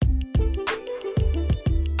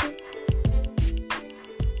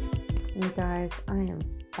guys, I am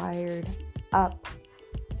fired up.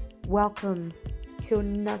 Welcome to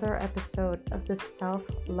another episode of the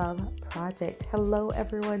Self-Love Project. Hello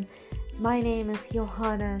everyone, my name is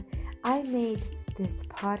Johanna. I made this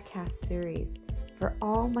podcast series for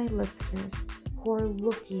all my listeners who are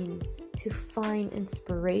looking to find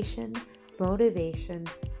inspiration, motivation,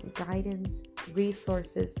 guidance,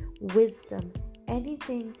 resources, wisdom,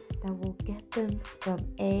 anything that will get them from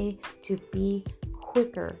A to B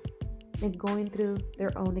quicker than going through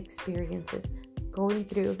their own experiences, going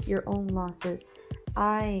through your own losses.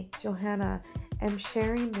 I, Johanna, am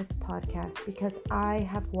sharing this podcast because I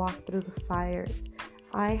have walked through the fires.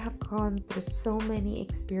 I have gone through so many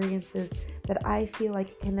experiences that I feel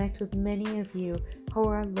like connect with many of you who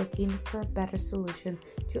are looking for a better solution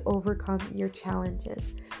to overcome your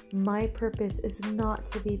challenges. My purpose is not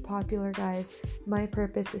to be popular, guys. My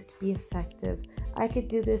purpose is to be effective. I could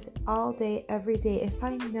do this all day, every day, if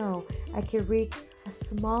I know I could reach a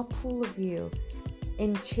small pool of you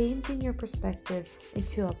in changing your perspective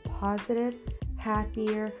into a positive,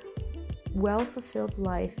 happier, well-fulfilled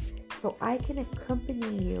life, so I can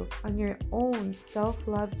accompany you on your own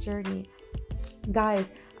self-love journey. Guys,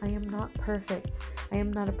 I am not perfect. I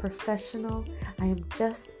am not a professional. I am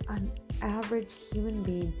just an average human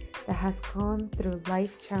being that has gone through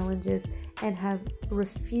life's challenges and have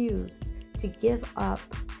refused to give up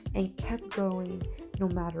and kept going no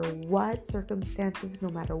matter what circumstances, no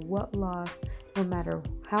matter what loss, no matter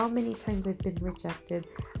how many times I've been rejected.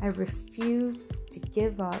 I refuse to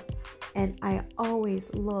give up, and I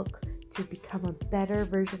always look to become a better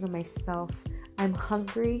version of myself. I'm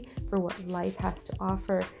hungry for what life has to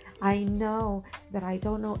offer. I know that I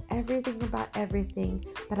don't know everything about everything,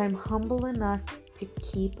 but I'm humble enough to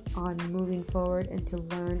keep on moving forward and to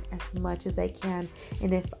learn as much as I can.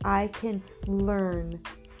 And if I can learn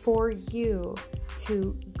for you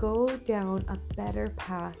to go down a better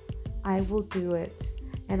path, I will do it.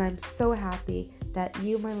 And I'm so happy that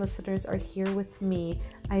you, my listeners, are here with me.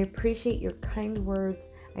 I appreciate your kind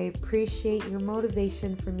words. I appreciate your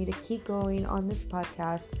motivation for me to keep going on this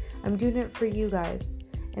podcast. I'm doing it for you guys.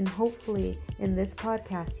 And hopefully in this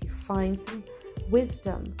podcast, you find some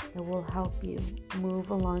wisdom that will help you move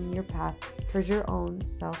along your path towards your own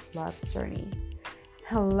self-love journey.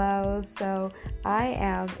 Hello. So I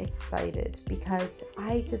am excited because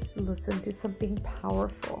I just listened to something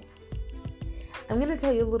powerful. I'm going to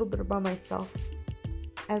tell you a little bit about myself.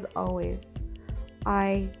 As always,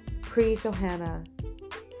 Johanna,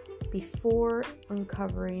 before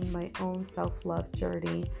uncovering my own self-love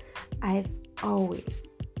journey, I've always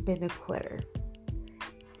been a quitter.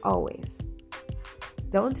 Always.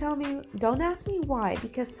 Don't ask me why,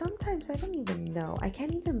 because sometimes I don't even know. I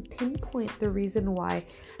can't even pinpoint the reason why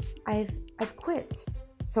I've quit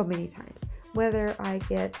so many times. Whether I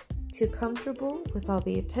get too comfortable with all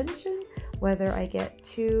the attention, whether I get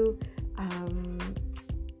too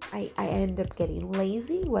I end up getting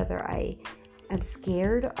lazy, whether I am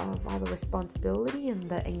scared of all the responsibility and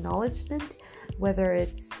the acknowledgement, whether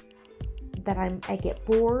it's that I get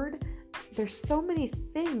bored. There's so many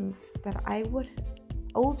things that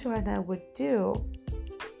old Johanna would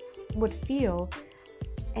feel,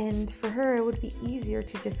 and for her it would be easier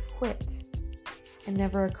to just quit and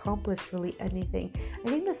never accomplish really anything. I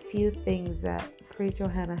think the few things that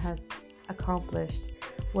Johanna has accomplished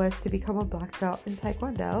was to become a black belt in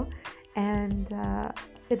Taekwondo and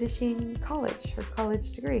finishing college, her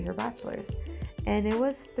college degree, her bachelor's. And it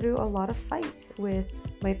was through a lot of fights with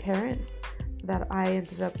my parents that I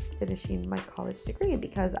ended up finishing my college degree,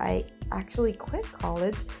 because I actually quit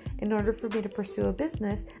college in order for me to pursue a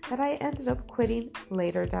business that I ended up quitting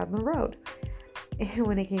later down the road. And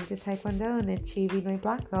when it came to Taekwondo and achieving my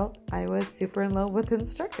black belt, I was super in love with the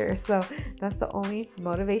instructor. So that's the only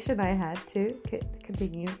motivation I had to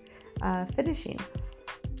continue finishing.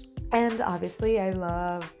 And obviously I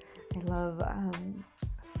love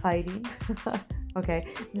fighting. Okay,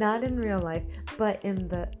 not in real life, but in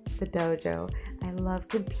the dojo. I love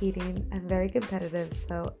competing. I'm very competitive,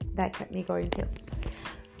 so that kept me going too.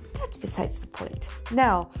 That's besides the point.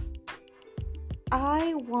 Now,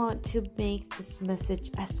 I want to make this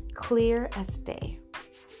message as clear as day.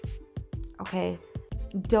 Okay?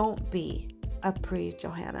 Don't be a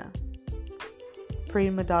pre-Johanna.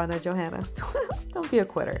 Pre-Madonna Johanna. Don't be a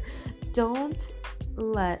quitter. Don't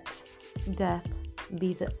let death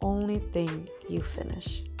be the only thing you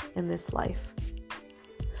finish in this life.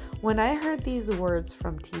 When I heard these words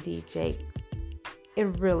from TD Jakes, it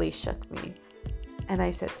really shook me. And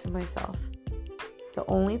I said to myself, the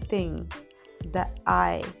only thing that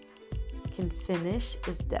I can finish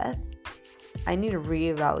is death. I need to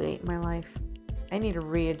reevaluate my life. I need to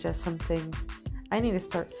readjust some things. I need to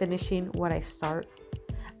start finishing what I start.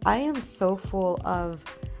 I am so full of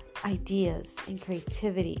ideas and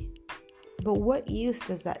creativity. But what use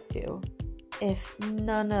does that do if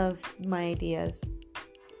none of my ideas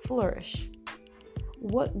flourish?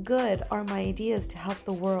 What good are my ideas to help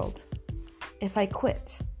the world if I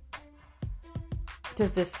quit?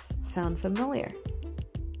 Does this sound familiar?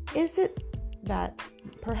 Is it that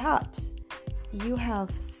perhaps you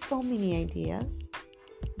have so many ideas,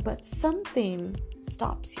 but something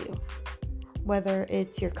stops you? Whether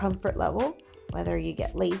it's your comfort level, whether you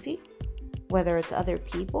get lazy, whether it's other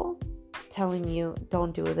people telling you,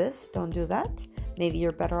 don't do this, don't do that. Maybe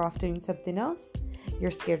you're better off doing something else.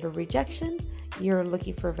 You're scared of rejection. You're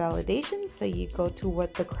looking for validation, so you go to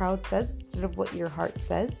what the crowd says instead of what your heart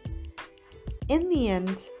says. In the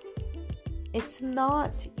end, it's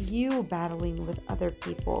not you battling with other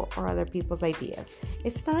people or other people's ideas.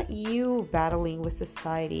 It's not you battling with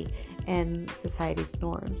society and society's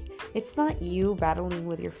norms. It's not you battling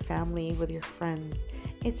with your family, with your friends.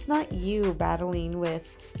 It's not you battling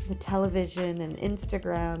with the television and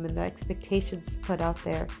Instagram and the expectations put out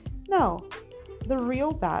there. No, the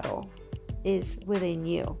real battle is within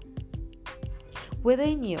you.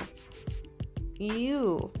 Within you.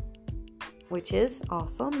 You, which is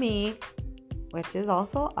also me, which is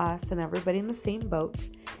also us and everybody in the same boat,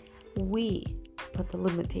 we put the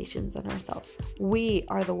limitations on ourselves. We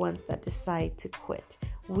are the ones that decide to quit.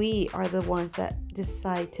 We are the ones that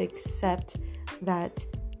decide to accept that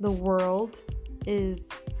the world is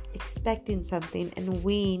expecting something and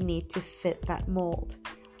we need to fit that mold.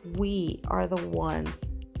 We are the ones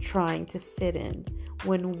trying to fit in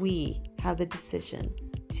when we have the decision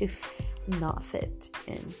to not fit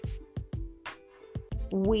in.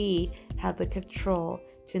 We have the control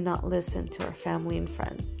to not listen to our family and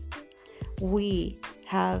friends. We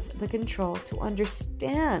have the control to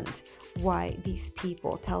understand why these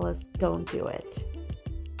people tell us don't do it.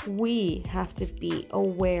 We have to be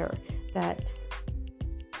aware that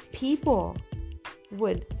people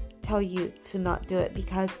would tell you to not do it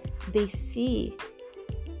because they see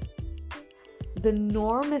the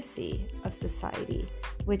normacy of society,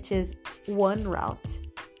 which is one route,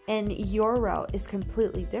 and your route is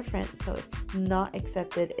completely different. So it's not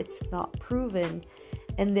accepted, it's not proven,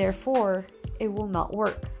 and therefore it will not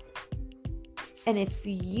work. And if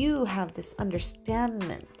you have this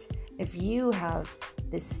understanding, if you have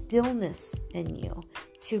this stillness in you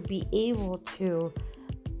to be able to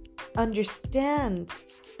understand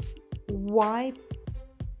why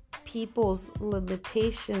people's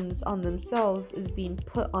limitations on themselves is being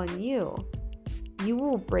put on you, you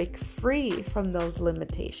will break free from those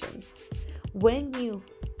limitations. When you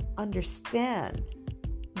understand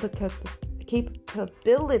the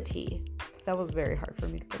capability, that was very hard for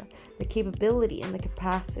me to put, the capability and the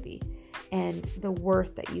capacity and the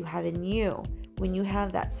worth that you have in you, when you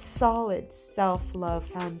have that solid self-love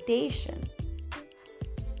foundation,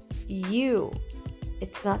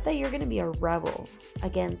 it's not that you're going to be a rebel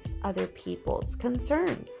against other people's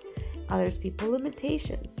concerns, other people's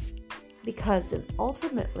limitations, because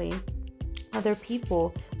ultimately other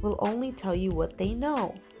people will only tell you what they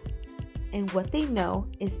know, and what they know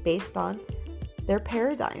is based on their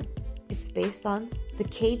paradigm. It's based on the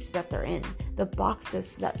cage that they're in, the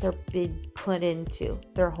boxes that they're been put into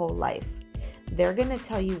their whole life. They're going to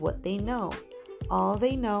tell you what they know. All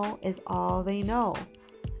they know is all they know.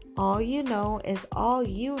 All you know is all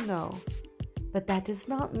you know. But that does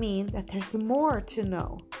not mean that there's more to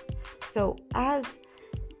know. So as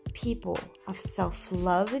people of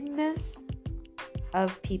self-lovingness,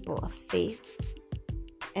 of people of faith,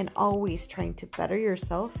 and always trying to better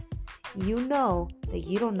yourself, you know that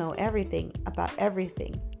you don't know everything about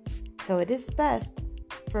everything. So it is best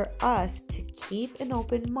for us to keep an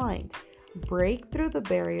open mind, break through the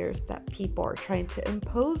barriers that people are trying to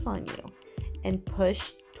impose on you, and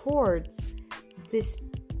push towards this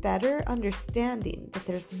better understanding that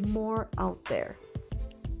there's more out there.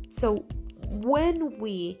 So when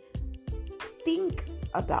we think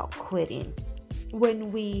about quitting,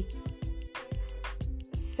 when we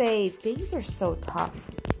say things are so tough,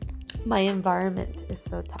 my environment is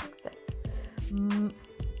so toxic,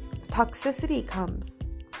 toxicity comes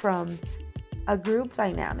from a group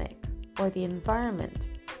dynamic or the environment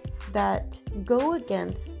that go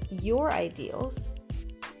against your ideals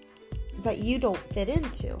that you don't fit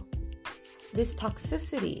into. This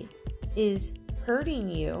toxicity is hurting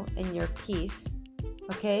you and your peace,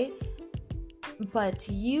 okay? But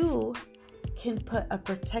you can put a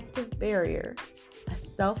protective barrier, a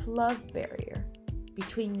self-love barrier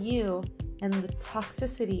between you and the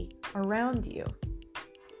toxicity around you.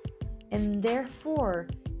 And therefore,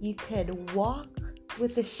 you could walk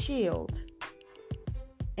with a shield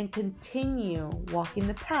and continue walking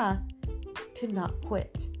the path to not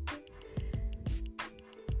quit.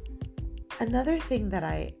 Another thing that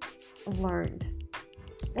I learned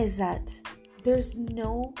is that there's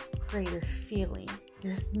no greater feeling,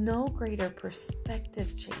 there's no greater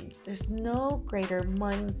perspective change, there's no greater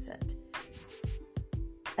mindset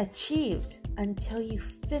achieved until you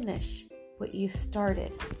finish what you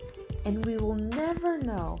started. And we will never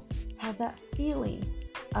know how that feeling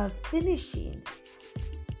of finishing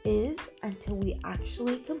is until we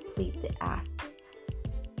actually complete the act,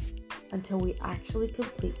 until we actually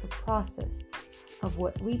complete the process of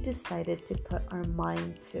what we decided to put our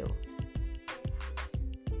mind to.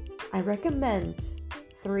 I recommend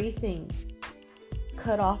 3 things.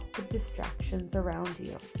 Cut off the distractions around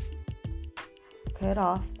you. Cut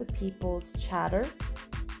off the people's chatter,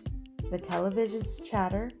 the television's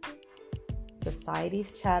chatter,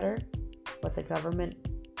 society's chatter, what the government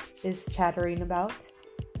is chattering about,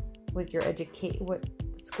 what the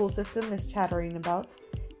school system is chattering about.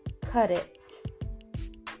 Cut it.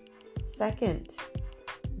 Second,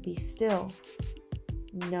 be still.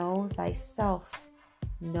 Know thyself.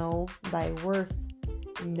 Know thy worth.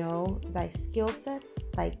 Know thy skill sets,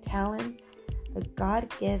 thy talents, the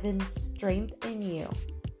God-given strength in you,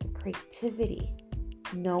 the creativity.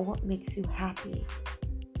 Know what makes you happy.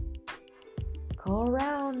 Go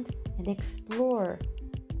around and explore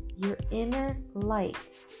your inner light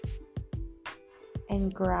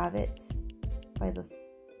and grab it by the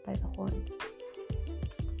horns.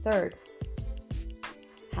 Third,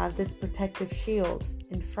 have this protective shield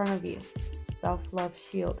in front of you, self-love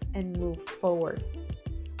shield, and move forward.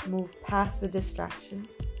 Move past the distractions,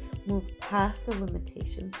 move past the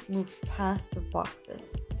limitations, move past the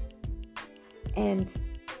boxes. And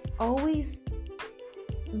always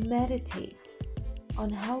meditate on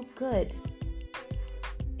how good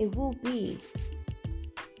it will be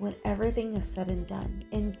when everything is said and done.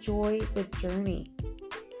 Enjoy the journey.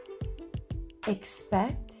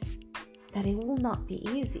 Expect that it will not be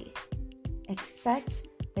easy. Expect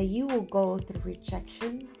that you will go through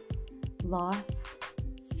rejection, loss,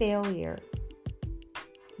 failure.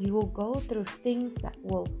 You will go through things that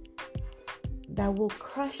will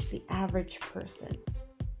crush the average person.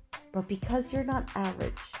 But because you're not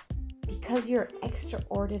average, because you're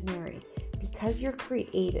extraordinary, because you're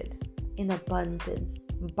created in abundance,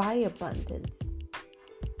 by abundance,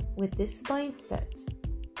 with this mindset,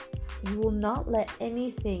 you will not let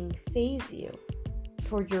anything faze you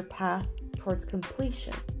toward your path towards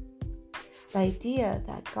completion. The idea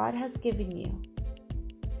that God has given you.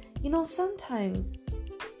 Sometimes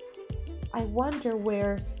I wonder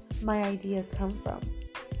where my ideas come from.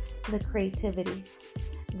 The creativity,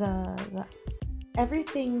 the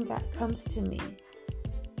everything that comes to me.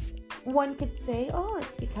 One could say,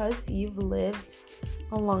 it's because you've lived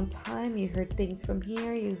a long time. You heard things from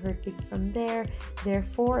here, you heard things from there.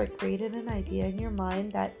 Therefore, it created an idea in your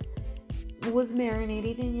mind that was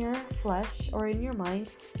marinating in your flesh or in your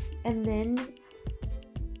mind. And then,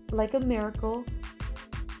 like a miracle,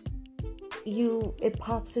 it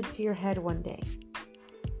pops into your head one day.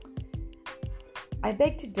 I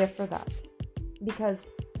beg to differ that, because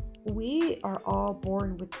we are all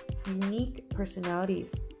born with unique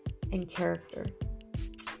personalities and character.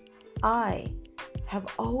 I have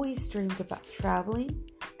always dreamed about traveling.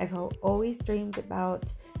 I've always dreamed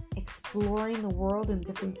about exploring the world in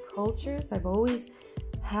different cultures. I've always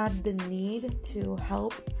had the need to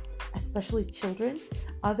help, especially children,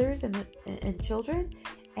 others and children.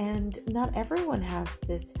 And not everyone has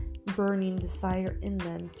this burning desire in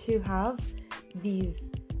them to have this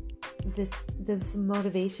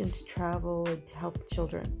motivation to travel and to help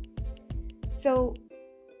children. So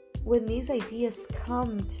when these ideas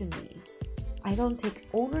come to me, I don't take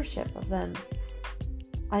ownership of them.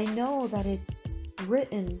 I know that it's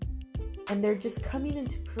written and they're just coming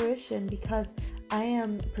into fruition because I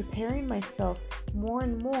am preparing myself more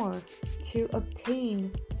and more to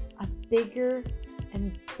obtain a bigger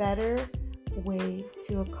and better way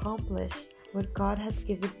to accomplish what God has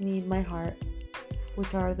given me in my heart,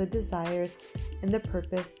 which are the desires and the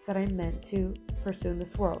purpose that I'm meant to pursue in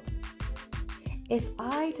this world. If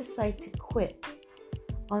I decide to quit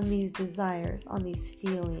on these desires, on these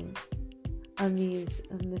feelings, on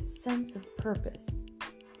this sense of purpose,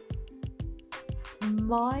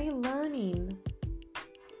 my learning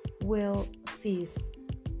will cease.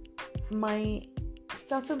 My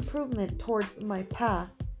self-improvement towards my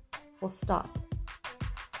path will stop.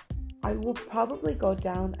 I will probably go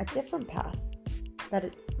down a different path that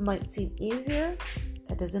it might seem easier,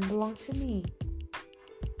 that doesn't belong to me.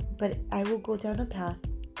 But I will go down a path,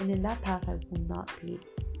 and in that path I will not be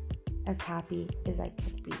as happy as I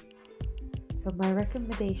could be. So my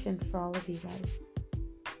recommendation for all of you guys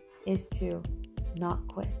is to not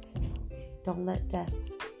quit. Don't let death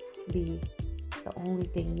be the only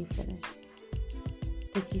thing you finished.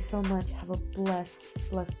 Thank you so much. Have a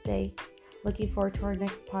blessed day. Looking forward to our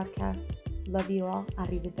next podcast. Love you all.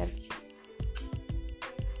 Arrivederci.